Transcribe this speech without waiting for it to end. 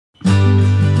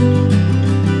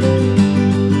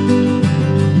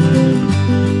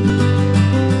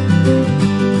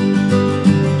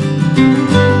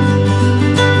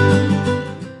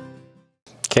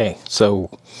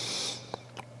So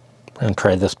I'm going to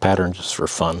try this pattern just for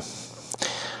fun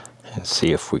and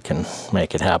see if we can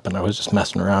make it happen. I was just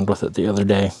messing around with it the other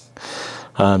day.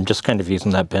 Just kind of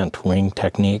using that bent wing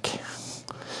technique.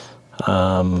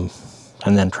 And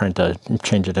then trying to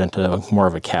change it into more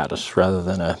of a caddis rather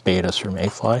than a Caddis or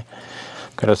mayfly.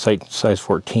 Got a size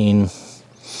 14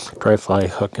 TroutFly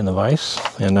hook in the vise,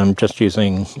 and I'm just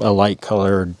using a light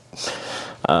colored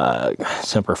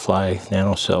Superfine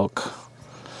nano silk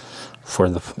for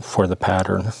the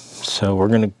pattern. So we're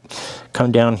going to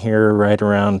come down here right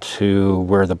around to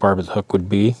where the barb of the hook would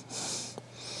be,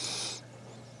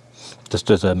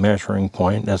 just as a measuring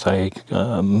point as I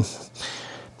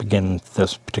begin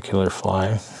this particular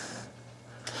fly.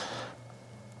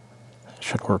 It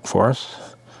should work for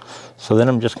us. So then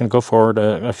I'm just going to go forward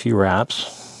a few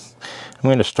wraps. I'm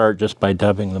going to start just by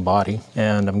dubbing the body,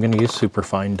 and I'm going to use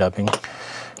Superfine dubbing.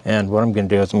 And what I'm going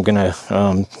to do is I'm going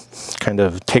to kind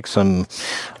of take some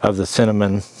of the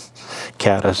cinnamon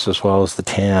caddis as well as the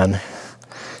tan,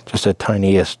 just the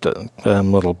tiniest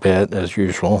little bit, as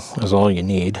usual, is all you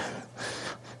need.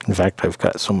 In fact, I've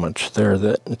got so much there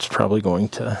that it's probably going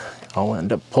to, I'll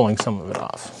end up pulling some of it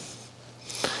off.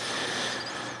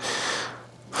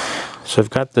 So I've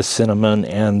got the cinnamon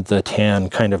and the tan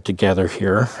kind of together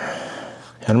here.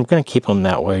 And I'm going to keep them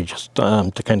that way just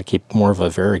to kind of keep more of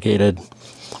a variegated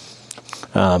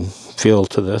feel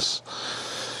to this.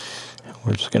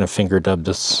 We're just going to finger dub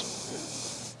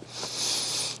this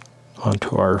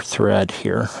onto our thread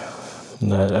here.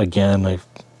 And again, I've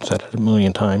said it a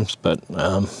million times, but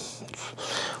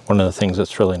one of the things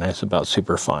that's really nice about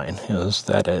Superfine is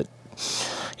that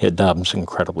it dubs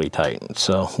incredibly tight.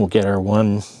 So we'll get our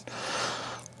 1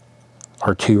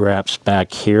 or 2 wraps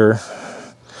back here.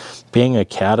 Being a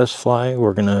caddis fly,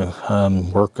 we're going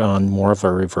to work on more of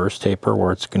a reverse taper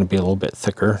where it's going to be a little bit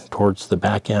thicker towards the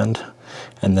back end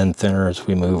and then thinner as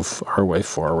we move our way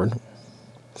forward.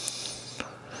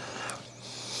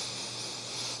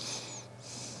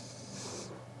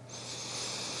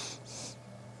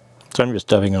 So I'm just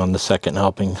dubbing on the second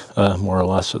helping, more or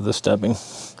less, of this dubbing.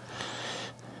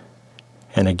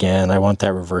 And again, I want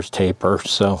that reverse taper,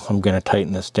 so I'm going to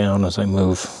tighten this down as I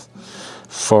move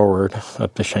forward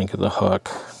up the shank of the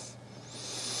hook.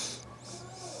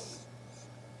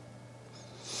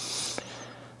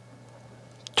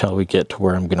 Till we get to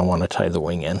where I'm going to want to tie the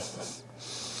wing in,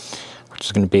 which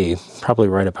is going to be probably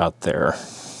right about there.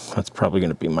 That's probably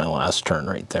going to be my last turn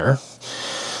right there.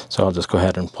 So I'll just go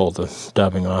ahead and pull the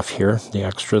dubbing off here, the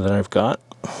extra that I've got.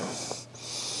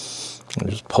 And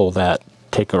just pull that,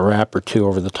 take a wrap or 2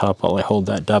 over the top while I hold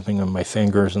that dubbing on my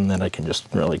fingers, and then I can just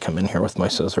really come in here with my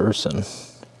scissors and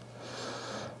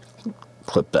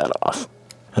clip that off.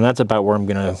 And that's about where I'm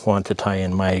going to want to tie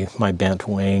in my bent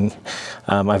wing.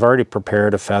 I've already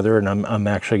prepared a feather, and I'm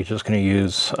actually just going to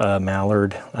use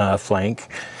Mallard flank,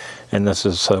 and this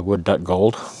is wood duck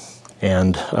gold.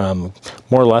 And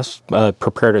more or less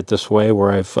prepared it this way,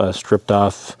 where I've stripped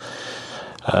off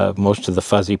most of the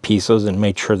fuzzy pieces and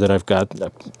made sure that I've got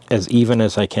as even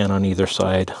as I can on either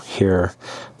side here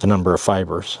the number of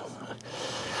fibers.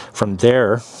 From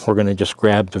there, we're going to just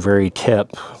grab the very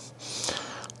tip,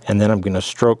 and then I'm going to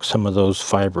stroke some of those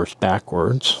fibers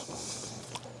backwards.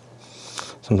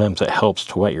 Sometimes it helps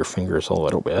to wet your fingers a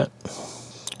little bit.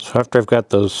 So after I've got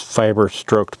those fibers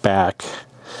stroked back,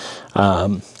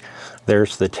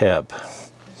 there's the tip,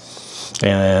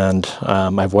 and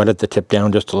I've wetted the tip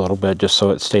down just a little bit just so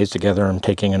it stays together. I'm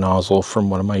taking a nozzle from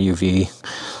one of my UV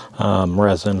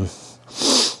resin.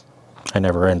 I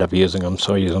never end up using them,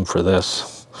 so I use them for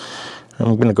this. And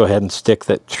I'm going to go ahead and stick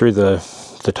that through the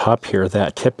top here,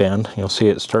 that tip end. You'll see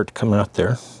it start to come out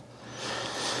there.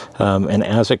 And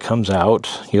as it comes out,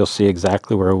 you'll see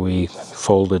exactly where we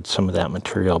folded some of that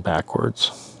material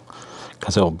backwards,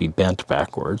 because it will be bent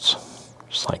backwards.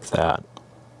 Just like that.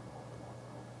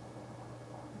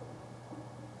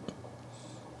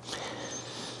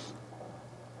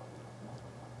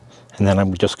 And then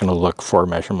I'm just going to look for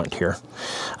measurement here.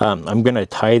 I'm going to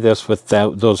tie this with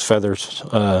those feathers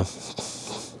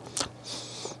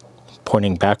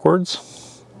pointing backwards.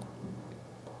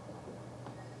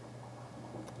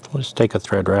 We'll just take a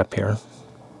thread wrap here.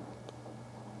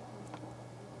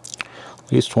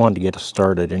 At least one to get us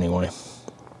started anyway.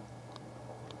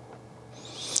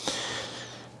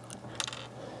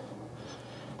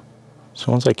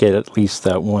 So once I get at least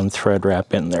that one thread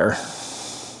wrap in there,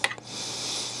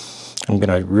 I'm going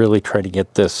to really try to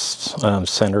get this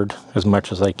centered as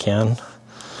much as I can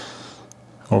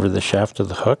over the shaft of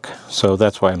the hook. So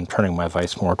that's why I'm turning my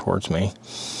vise more towards me.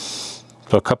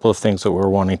 So a couple of things that we're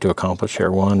wanting to accomplish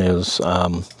here. One is I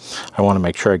want to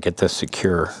make sure I get this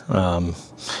secure.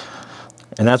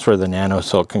 And that's where the nano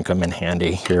silk can come in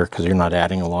handy here, because you're not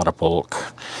adding a lot of bulk.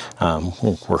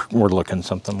 We're looking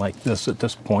something like this at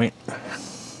this point.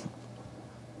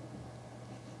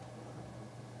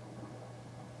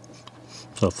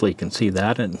 So hopefully you can see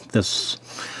that. And this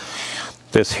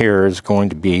here is going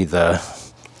to be the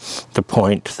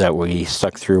point that we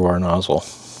stuck through our nozzle.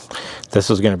 This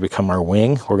is going to become our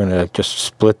wing. We're going to just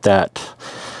split that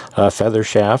feather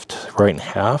shaft right in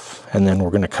half, and then we're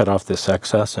going to cut off this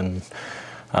excess, and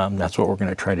that's what we're going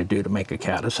to try to do to make a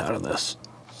caddis out of this.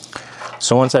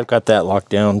 So once I've got that locked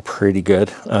down pretty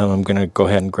good, I'm going to go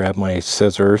ahead and grab my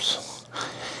scissors,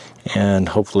 and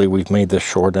hopefully we've made this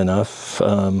short enough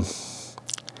that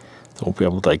we'll be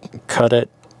able to cut it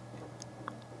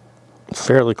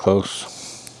fairly close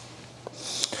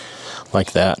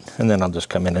like that, and then I'll just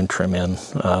come in and trim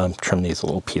these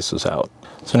little pieces out.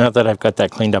 So now that I've got that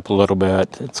cleaned up a little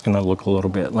bit, it's going to look a little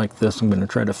bit like this. I'm going to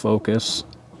try to focus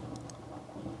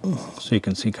so you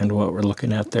can see kind of what we're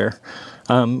looking at there.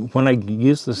 When I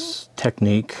use this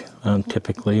technique,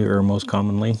 typically or most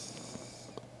commonly,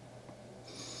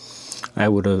 I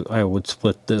would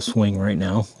split this wing right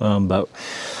now, but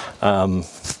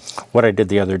what I did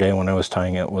the other day when I was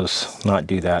tying it was not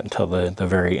do that until the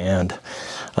very end.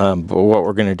 But what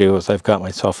we're going to do is I've got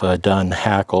myself a done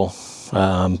hackle,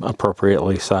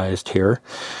 appropriately sized here,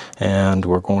 and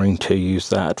we're going to use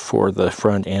that for the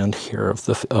front end here of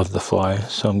the fly.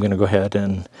 So I'm going to go ahead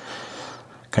and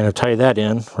kind of tie that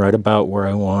in right about where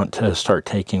I want to start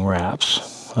taking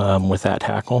wraps with that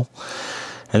hackle.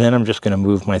 And then I'm just going to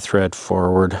move my thread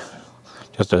forward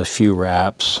just a few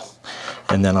wraps,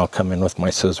 and then I'll come in with my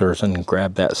scissors and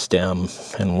grab that stem,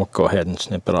 and we'll go ahead and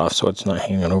snip it off so it's not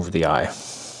hanging over the eye.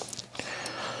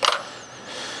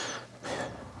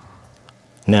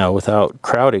 Now, without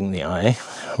crowding the eye,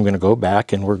 I'm going to go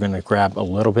back and we're going to grab a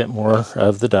little bit more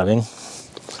of the dubbing.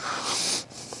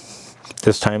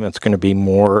 This time it's going to be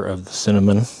more of the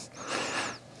cinnamon.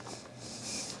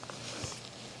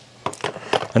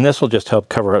 And this will just help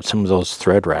cover up some of those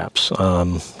thread wraps.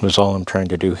 That's all I'm trying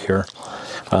to do here.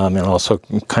 And also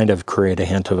kind of create a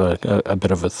hint of a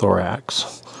bit of a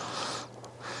thorax.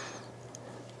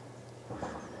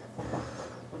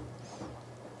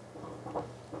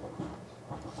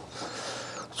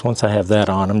 So once I have that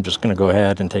on, I'm just going to go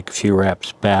ahead and take a few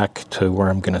wraps back to where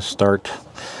I'm going to start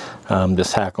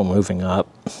this hackle moving up.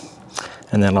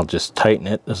 And then I'll just tighten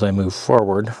it as I move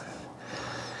forward.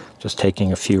 Just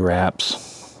taking a few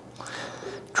wraps.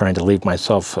 Trying to leave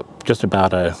myself just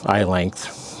about an eye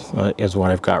length is what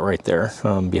I've got right there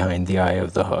behind the eye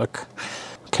of the hook.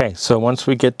 Okay, so once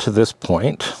we get to this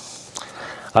point,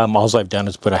 all I've done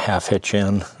is put a half hitch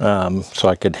in so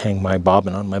I could hang my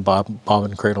bobbin on my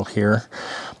bobbin cradle here.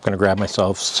 I'm going to grab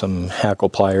myself some hackle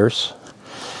pliers.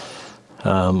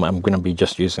 I'm going to be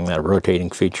just using that rotating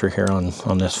feature here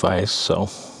on this vise, so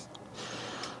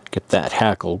get that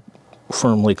hackle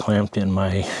firmly clamped in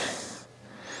my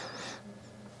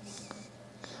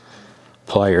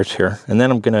pliers here. And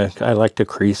then I like to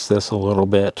crease this a little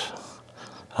bit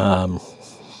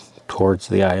towards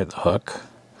the eye of the hook.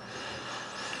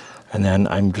 And then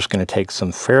I'm just going to take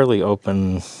some fairly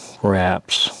open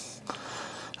wraps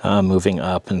moving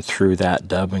up and through that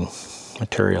dubbing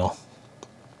material.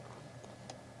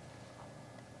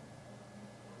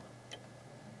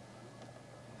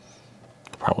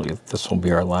 Probably this will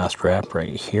be our last wrap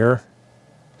right here.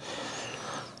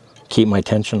 Keep my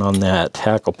tension on that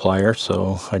hackle plier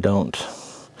so I don't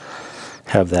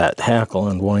have that hackle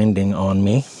unwinding on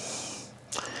me.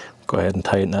 Go ahead and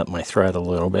tighten up my thread a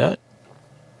little bit.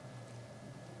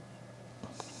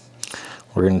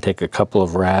 We're going to take a couple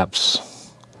of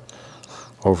wraps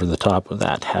over the top of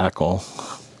that hackle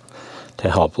to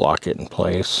help lock it in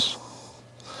place.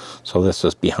 So this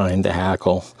is behind the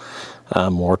hackle,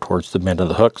 more towards the bend of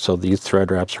the hook. So these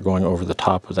thread wraps are going over the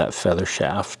top of that feather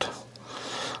shaft.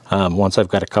 Once I've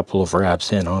got a couple of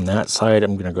wraps in on that side,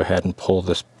 I'm going to go ahead and pull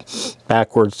this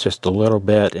backwards just a little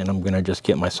bit, and I'm going to just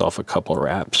get myself a couple of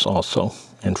wraps also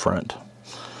in front.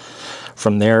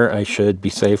 From there, I should be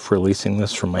safe releasing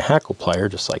this from my hackle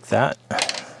plier, just like that.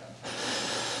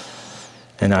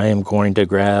 And I am going to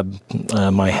grab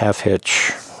my half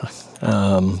hitch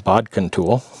bodkin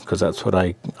tool, because that's what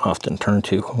I often turn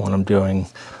to when I'm doing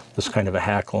this kind of a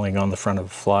hackling on the front of a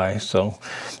fly. So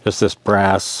just this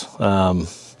brass,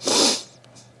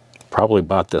 probably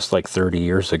bought this like 30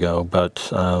 years ago, but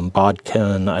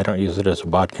bodkin, I don't use it as a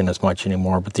bodkin as much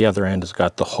anymore, but the other end has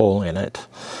got the hole in it,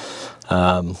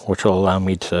 which will allow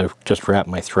me to just wrap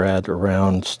my thread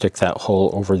around, stick that hole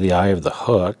over the eye of the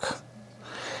hook,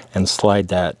 and slide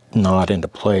that knot into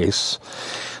place.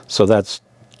 So that's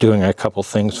doing a couple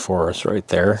things for us right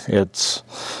there. It's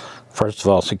first of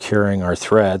all securing our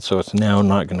thread, so it's now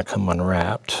not going to come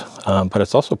unwrapped, but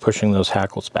it's also pushing those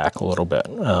hackles back a little bit,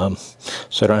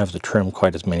 so I don't have to trim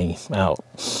quite as many out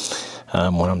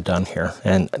when I'm done here.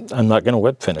 And I'm not going to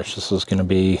whip finish. This is going to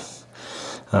be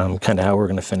kind of how we're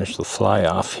going to finish the fly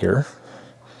off here.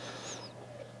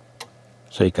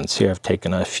 So you can see I've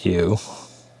taken a few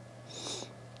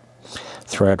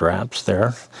thread wraps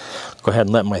there. Go ahead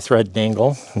and let my thread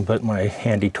dangle and put my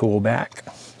handy tool back.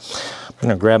 I'm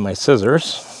going to grab my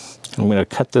scissors. I'm going to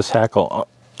cut this hackle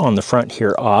on the front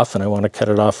here off, and I want to cut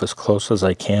it off as close as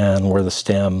I can where the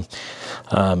stem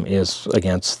is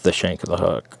against the shank of the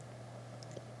hook,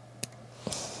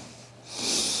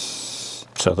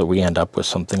 so that we end up with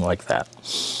something like that.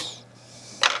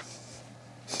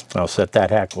 I'll set that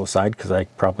hackle aside because I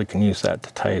probably can use that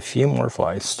to tie a few more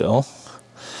flies still.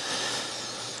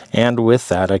 And with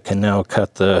that, I can now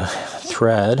cut the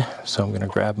thread. So I'm going to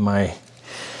grab my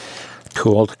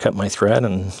tool to cut my thread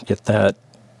and get that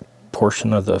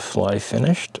portion of the fly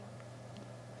finished.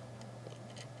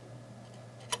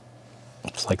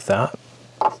 Just like that.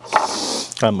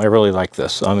 I really like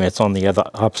this. It's on the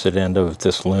opposite end of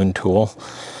this loon tool.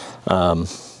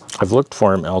 I've looked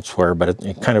for them elsewhere, but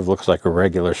it kind of looks like a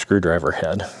regular screwdriver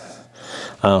head.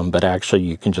 But actually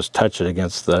you can just touch it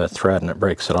against the thread and it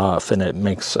breaks it off, and it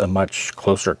makes a much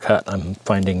closer cut, I'm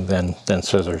finding, than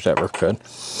scissors ever could.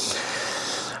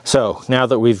 So now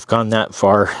that we've gone that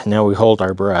far, now we hold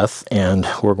our breath, and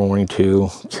we're going to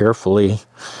carefully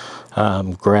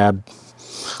grab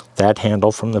that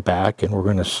handle from the back, and we're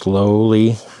going to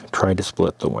slowly try to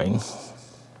split the wing.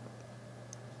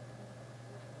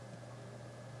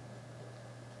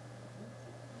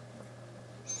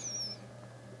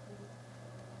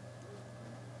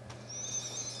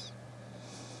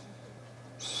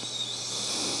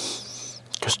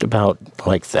 Just about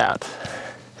like that.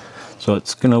 So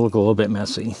it's going to look a little bit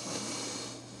messy,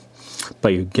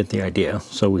 but you get the idea.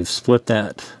 So we've split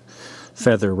that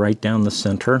feather right down the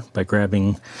center by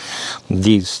grabbing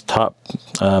these top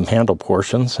handle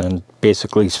portions and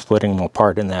basically splitting them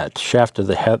apart. In that shaft of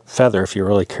the feather, if you're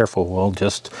really careful, will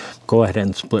just go ahead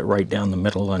and split right down the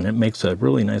middle, and it makes a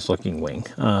really nice looking wing.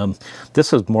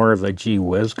 This is more of a gee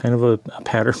whiz kind of a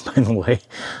pattern, by the way.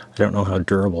 I don't know how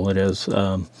durable it is.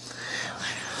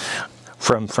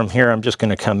 From here, I'm just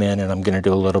going to come in and I'm going to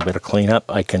do a little bit of cleanup.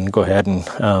 I can go ahead and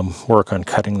work on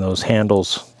cutting those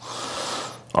handles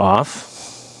off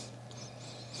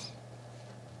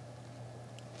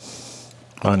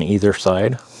on either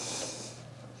side.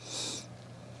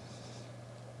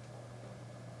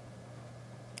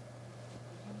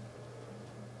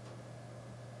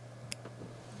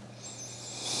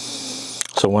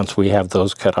 So once we have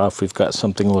those cut off, we've got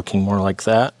something looking more like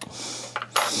that.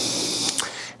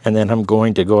 And then I'm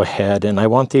going to go ahead, and I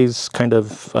want these kind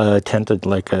of tented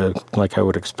like I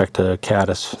would expect a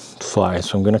caddis fly.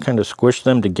 So I'm going to kind of squish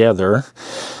them together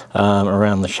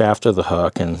around the shaft of the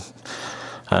hook, and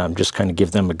just kind of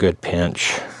give them a good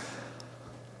pinch.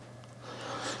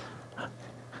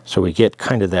 So we get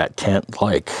kind of that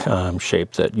tent-like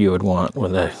shape that you would want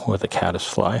with a caddis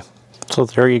fly. So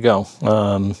there you go.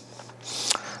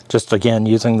 Just again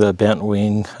using the bent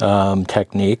wing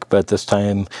technique, but this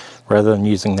time rather than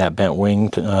using that bent wing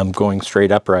going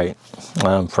straight upright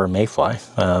for a mayfly,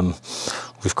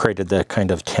 we've created that kind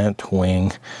of tent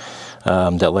wing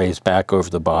that lays back over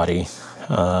the body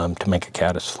to make a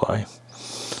caddis fly.